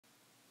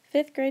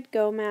Fifth grade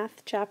Go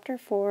Math, Chapter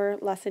 4,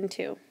 Lesson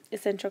 2.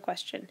 Essential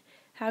question.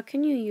 How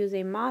can you use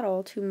a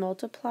model to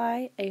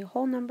multiply a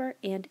whole number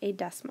and a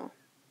decimal?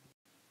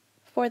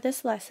 For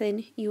this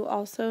lesson, you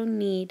also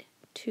need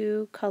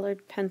 2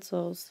 colored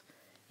pencils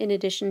in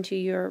addition to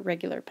your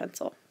regular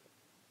pencil.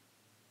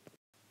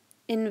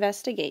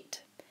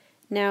 Investigate.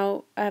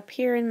 Now, up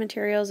here in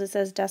materials it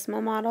says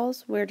decimal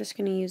models. We're just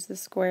going to use the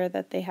square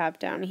that they have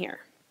down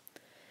here.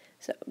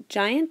 So,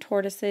 giant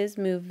tortoises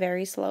move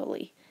very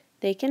slowly.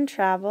 They can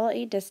travel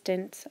a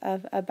distance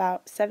of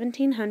about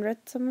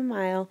 17/100ths of a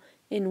mile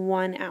in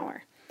 1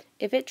 hour.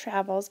 If it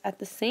travels at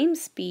the same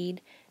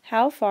speed,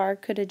 how far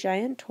could a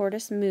giant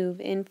tortoise move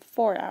in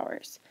 4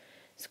 hours?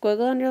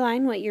 Squiggle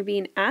underline what you're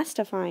being asked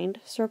to find,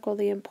 circle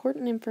the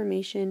important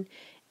information,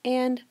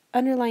 and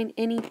underline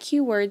any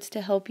keywords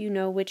to help you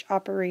know which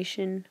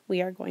operation we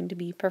are going to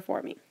be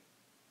performing.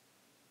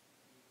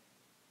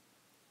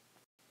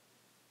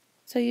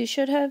 So you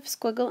should have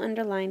squiggle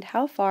underlined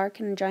how far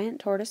can a giant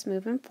tortoise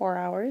move in 4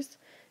 hours,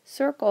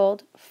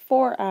 circled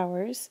 4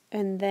 hours,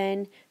 and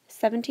then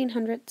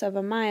 17/100ths of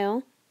a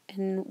mile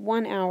in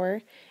 1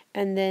 hour,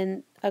 and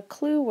then a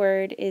clue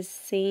word is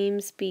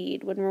same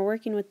speed. When we're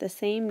working with the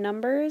same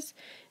numbers,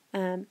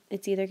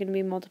 it's either going to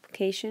be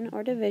multiplication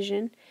or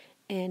division,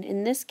 and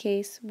in this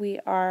case we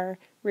are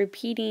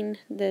repeating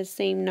the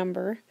same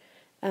number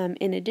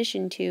in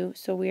addition to,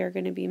 so we are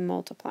going to be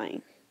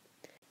multiplying.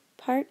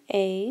 Part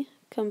A.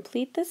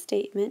 Complete the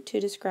statement to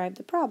describe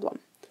the problem.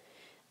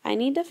 I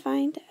need to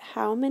find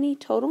how many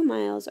total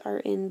miles are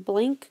in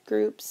blank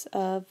groups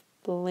of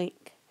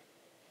blank.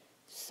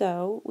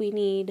 So we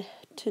need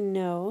to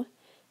know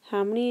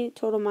how many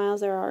total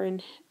miles there are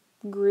in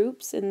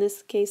groups. In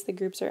this case, the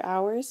groups are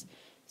hours.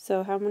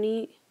 So how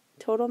many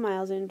total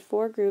miles in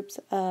 4 groups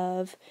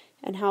of,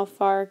 and how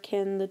far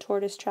can the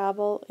tortoise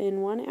travel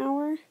in 1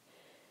 hour?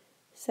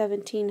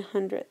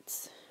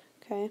 17/100ths.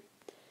 Okay.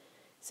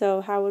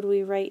 So how would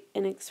we write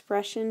an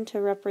expression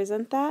to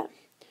represent that?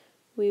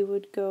 We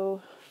would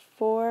go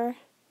 4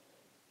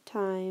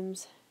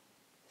 times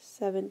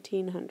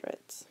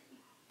 17/100ths.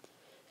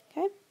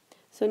 Okay,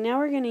 so now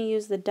we're going to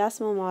use the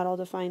decimal model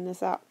to find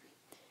this out.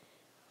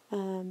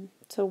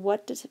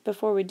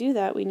 Before we do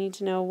that, we need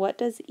to know, what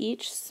does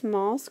each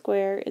small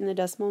square in the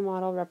decimal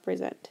model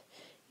represent?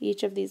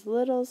 Each of these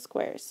little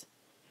squares.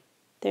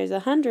 There's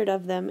 100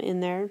 of them in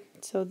there,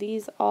 so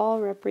these all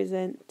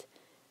represent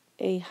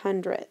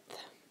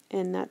 100th.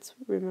 And that's,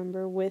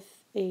 remember,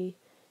 with a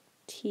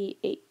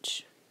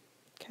TH.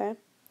 Okay?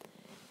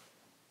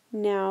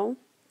 Now,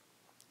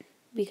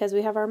 because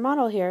we have our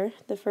model here,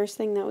 the first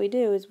thing that we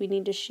do is we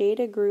need to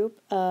shade a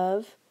group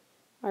of,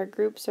 our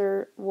groups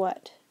are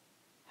what?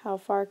 How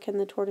far can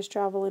the tortoise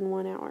travel in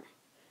 1 hour?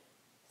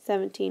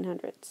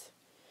 17/100ths.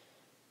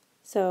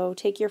 So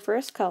take your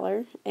first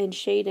color and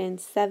shade in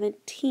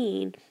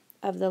 17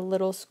 of the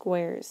little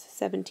squares,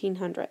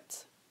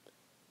 17/100ths.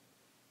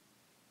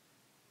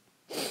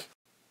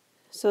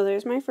 So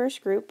there's my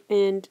first group,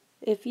 and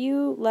if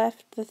you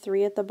left the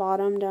 3 at the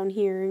bottom down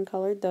here and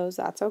colored those,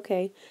 that's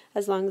okay,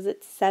 as long as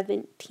it's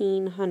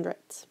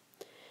 17/100ths.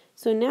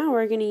 So now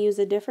we're going to use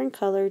a different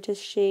color to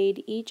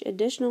shade each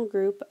additional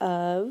group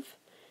of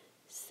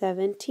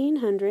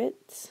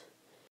 17/100ths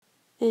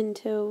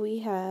until we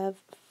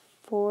have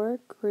 4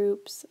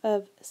 groups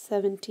of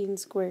 17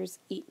 squares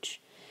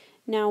each.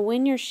 Now,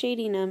 when you're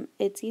shading them,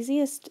 it's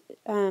easiest,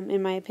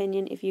 in my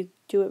opinion, if you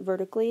do it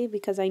vertically,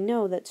 because I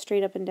know that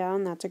straight up and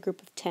down, that's a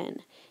group of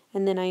 10,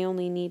 and then I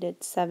only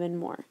needed 7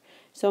 more.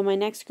 So my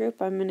next group,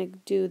 I'm going to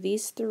do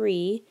these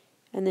 3,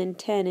 and then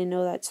 10, and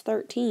know that's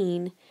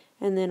 13,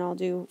 and then I'll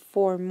do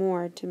 4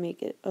 more to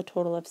make it a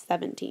total of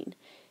 17.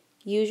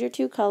 Use your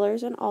 2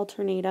 colors and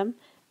alternate them.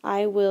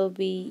 I will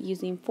be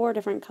using 4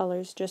 different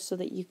colors just so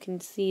that you can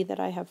see that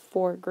I have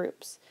 4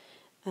 groups.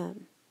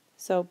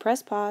 So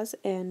press pause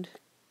and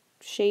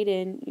shade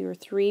in your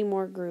 3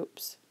 more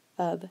groups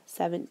of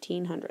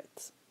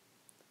 17/100ths.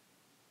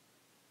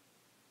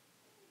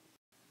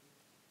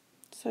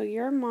 So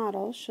your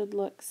model should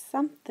look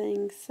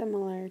something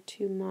similar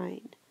to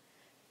mine.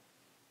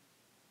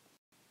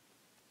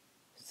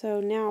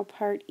 So now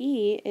part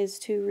E is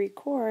to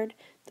record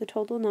the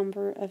total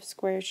number of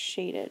squares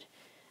shaded.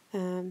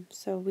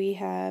 So we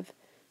have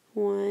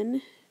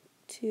 1,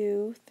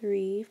 2,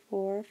 3,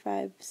 4,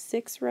 5,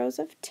 6 rows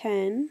of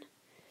 10.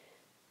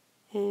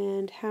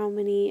 And how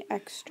many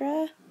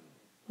extra?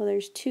 Well,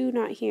 there's 2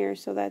 not here,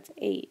 so that's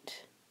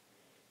 8.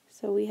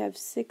 So we have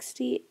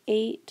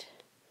 68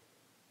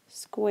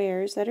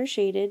 squares that are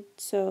shaded,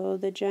 so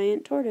the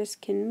giant tortoise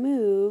can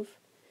move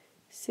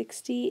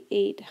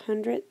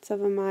 68/100ths of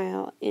a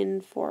mile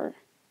in 4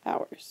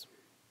 hours.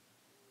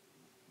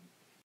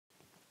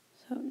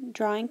 So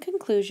drawing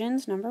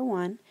conclusions, number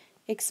 1,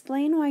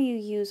 explain why you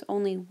use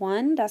only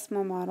one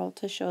decimal model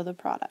to show the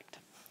product.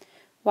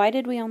 Why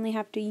did we only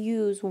have to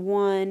use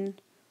one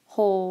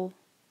whole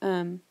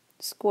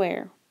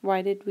square?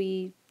 Why did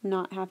we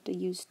not have to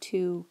use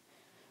 2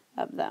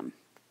 of them?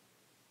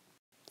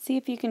 See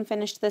if you can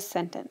finish this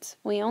sentence.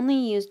 We only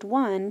used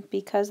one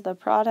because the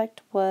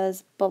product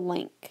was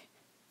blank.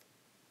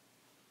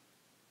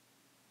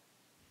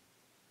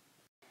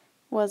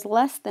 was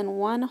less than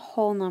one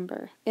whole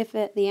number. If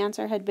the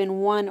answer had been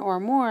 1 or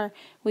more,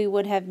 we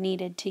would have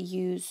needed to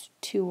use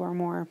 2 or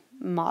more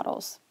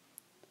models.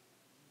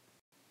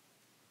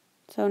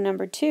 So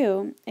number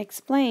 2,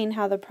 explain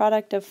how the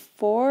product of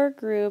 4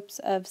 groups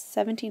of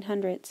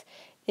 1700s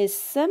is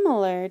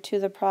similar to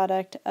the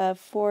product of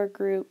 4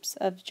 groups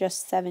of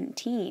just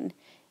 17.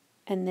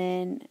 And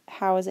then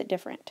how is it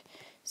different?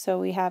 So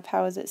we have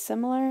how is it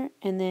similar,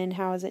 and then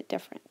how is it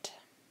different.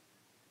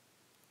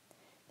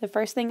 The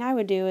first thing I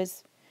would do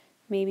is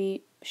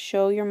maybe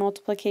show your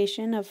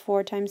multiplication of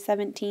 4 times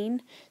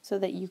 17 so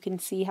that you can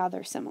see how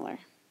they're similar.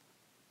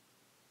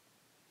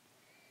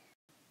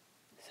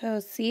 So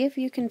see if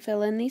you can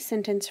fill in these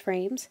sentence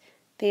frames.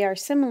 They are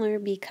similar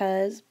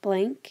because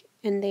blank,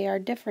 and they are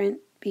different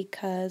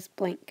because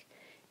blank.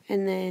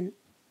 And then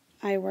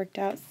I worked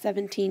out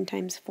 17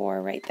 times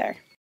 4 right there.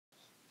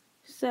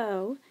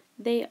 So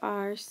they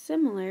are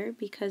similar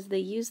because they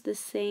use the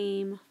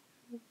same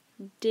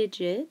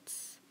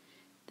digits,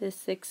 the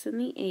 6 and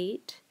the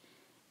 8,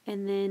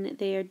 and then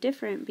they are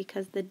different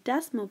because the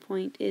decimal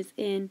point is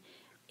in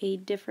a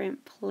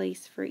different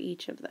place for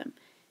each of them.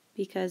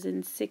 Because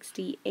in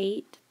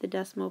 68, the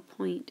decimal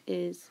point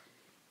is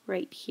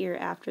right here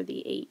after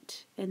the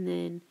 8, and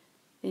then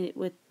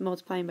with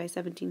multiplying by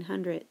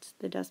 1700s,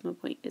 the decimal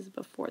point is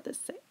before the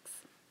 6.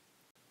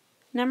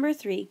 Number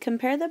 3,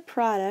 compare the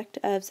product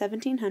of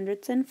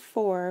 1700s and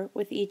 4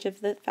 with each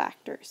of the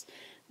factors.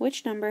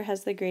 Which number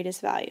has the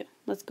greatest value?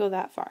 Let's go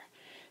that far.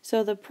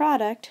 So the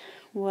product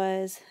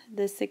was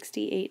the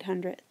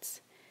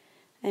 6800s,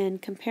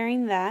 and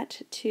comparing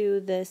that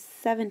to the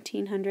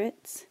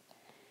 1700s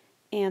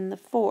and the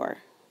 4,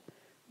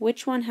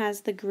 which one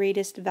has the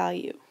greatest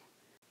value?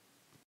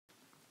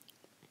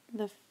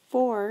 The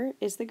 4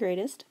 is the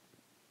greatest.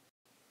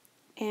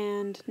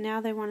 And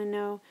now they want to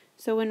know,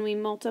 so when we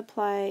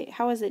multiply,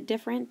 how is it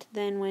different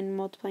than when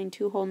multiplying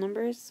 2 whole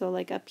numbers? So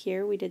like up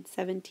here we did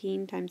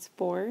 17 times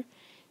 4.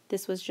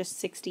 This was just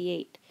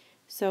 68.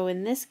 So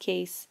in this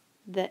case,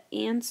 the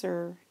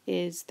answer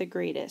is the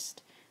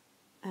greatest.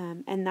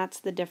 And that's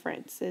the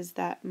difference, is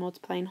that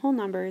multiplying whole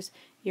numbers,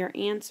 your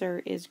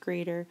answer is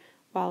greater,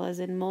 while as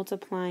in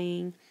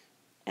multiplying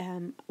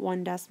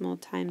 1 decimal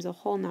times a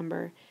whole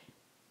number,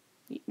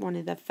 one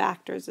of the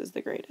factors is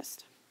the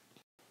greatest.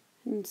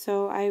 And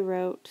so I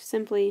wrote,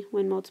 simply,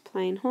 when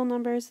multiplying whole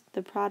numbers,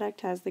 the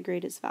product has the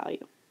greatest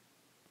value.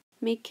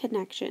 Make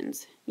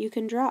connections. You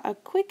can draw a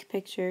quick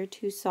picture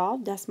to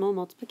solve decimal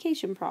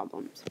multiplication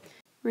problems.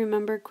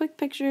 Remember, quick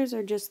pictures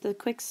are just the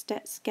quick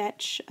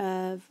sketch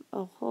of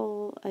a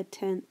whole, a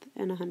tenth,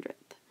 and a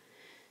hundredth.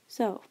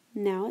 So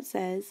now it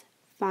says,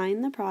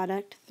 find the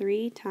product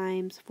 3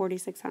 times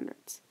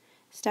 4600ths.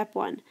 Step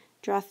 1,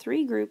 draw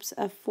 3 groups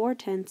of 4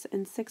 tenths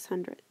and 6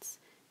 hundredths.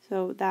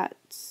 So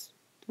that's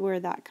where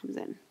that comes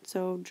in.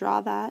 So draw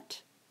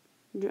that,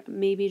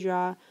 maybe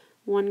draw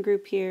one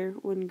group here,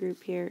 one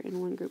group here,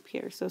 and one group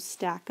here. So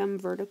stack them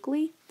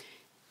vertically.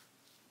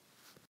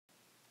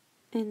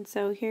 And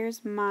so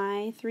here's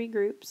my 3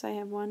 groups. I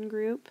have 1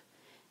 group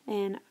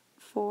and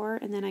 4,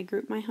 and then I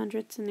group my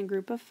hundredths in a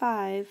group of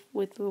 5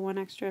 with the 1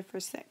 extra for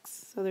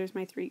 6. So there's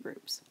my 3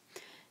 groups.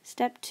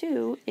 Step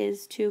 2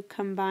 is to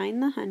combine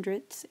the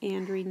hundredths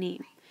and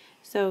rename.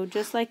 So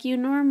just like you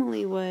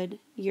normally would,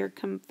 you're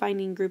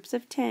finding groups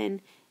of 10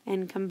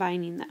 and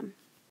combining them.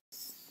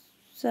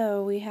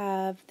 So we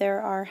have,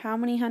 there are how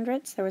many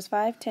hundredths? There was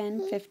 5,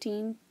 10,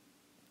 15,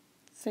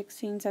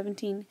 16,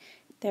 17.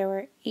 There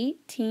were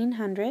 18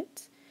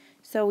 hundredths.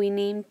 So we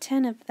named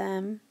 10 of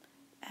them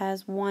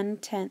as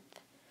 1/10.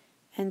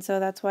 And so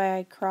that's why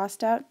I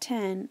crossed out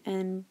 10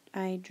 and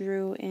I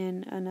drew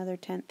in another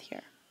tenth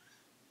here.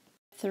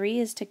 3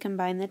 is to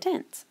combine the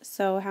tenths.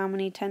 So how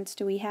many tenths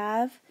do we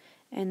have?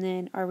 And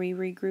then are we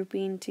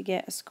regrouping to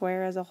get a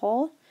square as a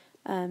whole?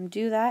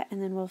 Do that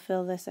and then we'll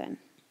fill this in.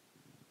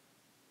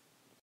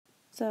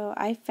 So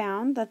I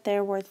found that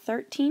there were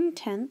 13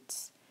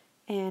 tenths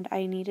and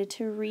I needed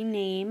to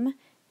rename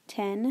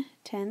 10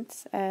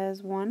 tenths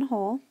as 1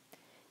 whole.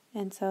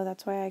 And so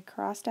that's why I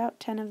crossed out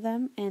 10 of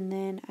them and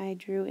then I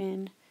drew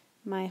in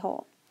my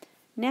whole.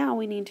 Now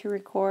we need to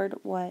record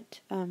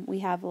what we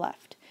have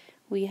left.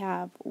 We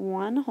have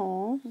 1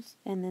 whole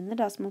and then the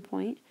decimal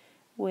point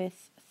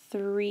with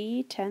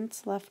 3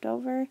 tenths left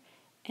over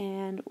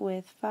and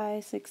with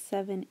 5, 6,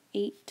 7,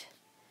 8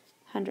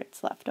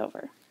 hundredths left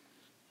over.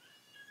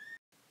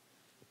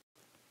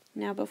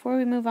 Now before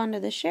we move on to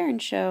the share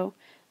and show,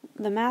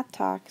 the math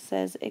talk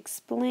says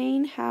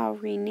explain how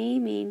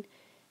renaming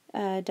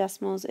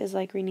decimals is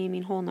like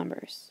renaming whole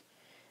numbers.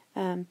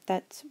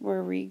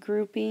 We're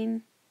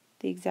regrouping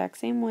the exact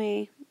same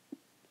way,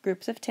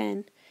 groups of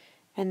 10,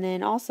 and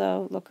then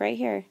also look right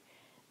here.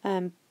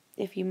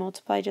 If you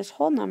multiply just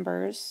whole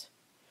numbers,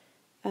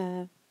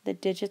 the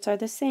digits are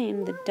the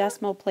same, the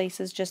decimal place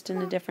is just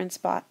in a different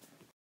spot.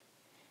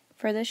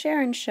 For the share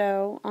and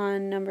show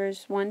on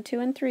numbers 1, 2,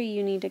 and 3,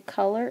 you need to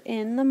color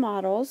in the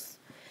models.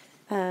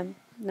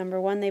 Number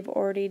 1, they've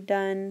already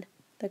done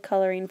the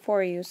coloring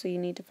for you, so you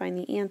need to find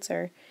the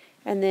answer.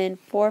 And then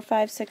 4,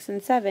 5, 6,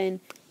 and 7,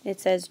 It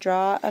says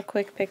draw a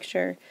quick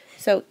picture.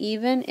 So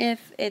even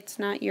if it's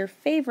not your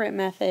favorite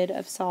method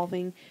of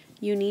solving,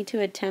 you need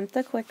to attempt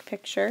the quick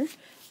picture.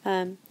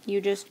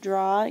 You just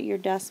draw your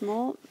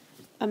decimal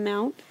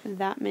amount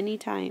that many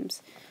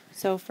times.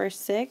 So for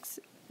 6,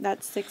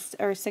 that's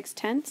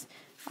 6/10.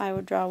 I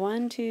would draw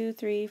 1, 2,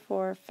 3,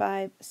 4,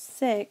 5,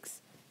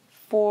 6,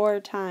 4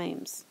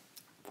 times,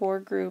 4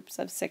 groups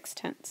of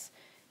 6/10,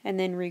 and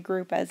then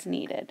regroup as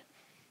needed.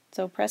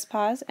 So press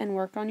pause and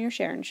work on your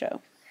share and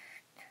show.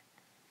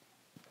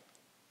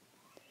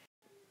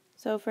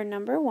 So for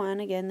number 1,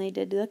 again, they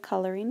did the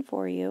coloring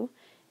for you.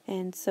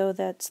 And so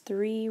that's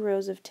 3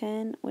 rows of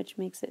 10, which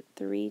makes it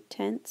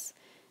 3/10.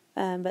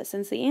 But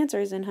since the answer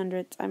is in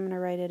hundredths, I'm going to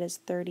write it as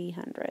 30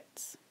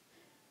 hundredths.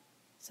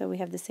 So we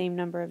have the same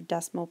number of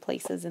decimal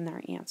places in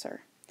our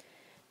answer.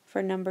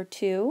 For number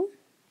 2,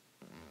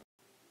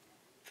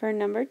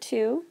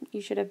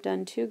 you should have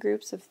done 2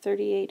 groups of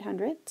 38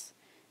 hundredths.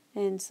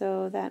 And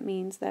so that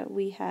means that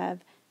we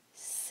have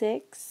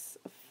 7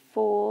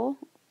 full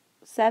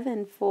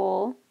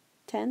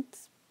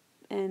tenths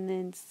and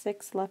then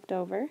 6 left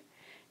over.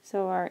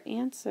 So our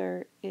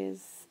answer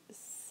is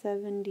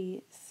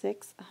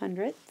 76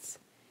 hundredths.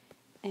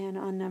 And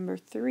on number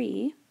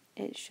 3,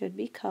 it should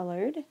be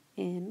colored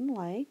in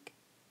like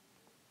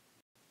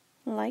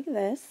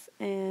this,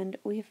 and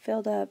we've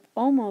filled up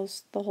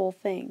almost the whole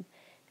thing.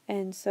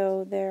 And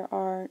so there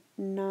are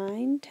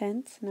 9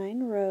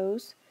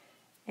 rows,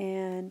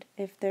 and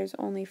if there's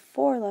only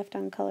 4 left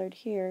uncolored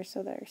here,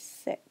 so there's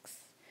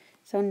 6.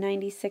 So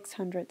 96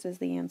 hundredths is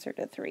the answer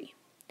to 3.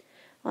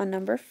 On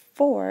number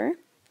 4,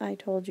 I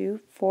told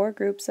you 4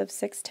 groups of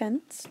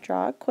 6/10.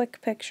 Draw a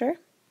quick picture.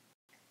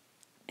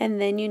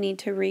 And then you need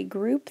to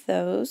regroup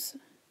those.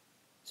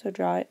 So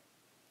draw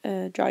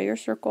your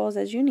circles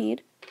as you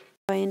need.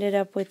 I ended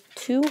up with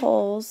 2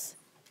 holes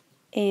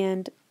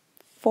and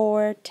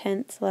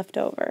 4/10 left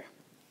over.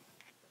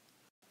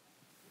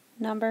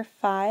 Number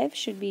 5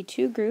 should be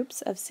 2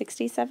 groups of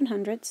 67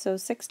 hundredths, so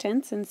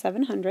 6/10 and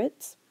 7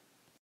 hundredths.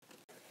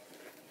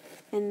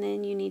 And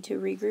then you need to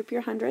regroup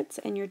your hundredths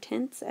and your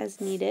tenths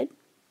as needed.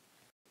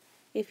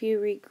 If you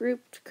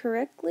regrouped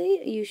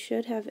correctly, you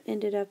should have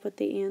ended up with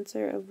the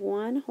answer of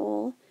 1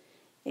 whole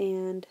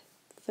and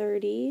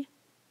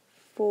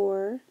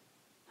 34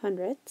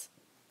 hundredths.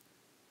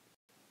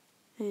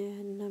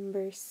 And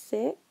number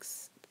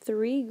 6,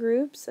 3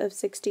 groups of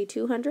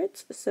 62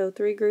 hundredths, so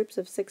 3 groups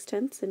of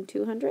 6/10 and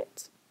 2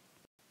 hundredths.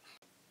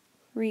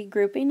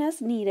 Regrouping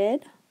as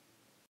needed,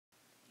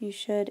 you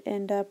should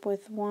end up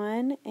with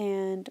 1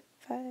 and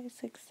 5,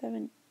 6,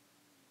 7,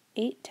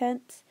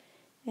 8/10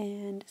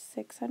 and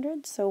 6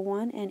 hundredths, so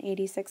 1 and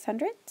 86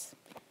 hundredths.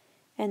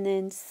 And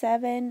then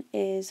 7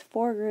 is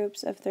 4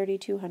 groups of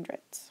 32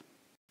 hundredths,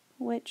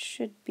 which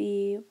should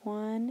be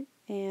 1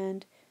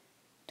 and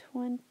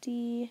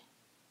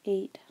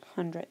 28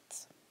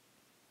 hundredths.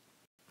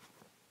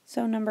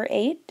 So number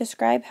 8,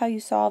 describe how you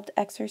solved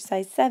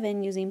exercise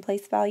 7 using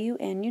place value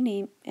and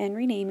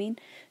renaming.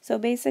 So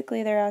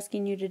basically they're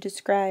asking you to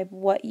describe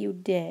what you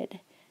did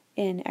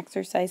in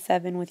exercise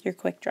 7 with your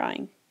quick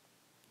drawing.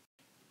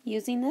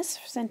 Using this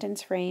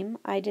sentence frame,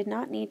 I did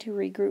not need to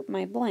regroup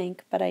my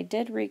blank, but I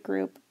did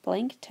regroup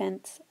blank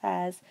tenths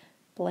as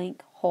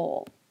blank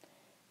whole.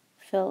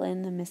 Fill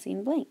in the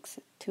missing blanks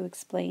to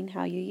explain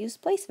how you use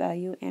place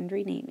value and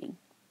renaming.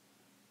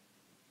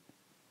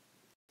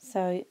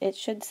 So it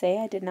should say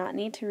I did not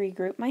need to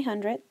regroup my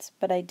hundredths,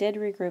 but I did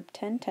regroup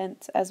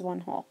 10/10 as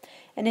 1 whole.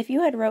 And if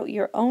you had wrote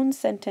your own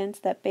sentence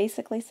that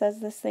basically says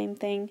the same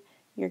thing,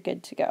 you're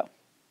good to go.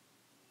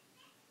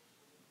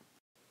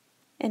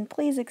 And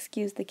please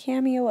excuse the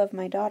cameo of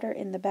my daughter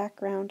in the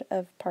background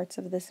of parts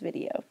of this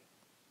video.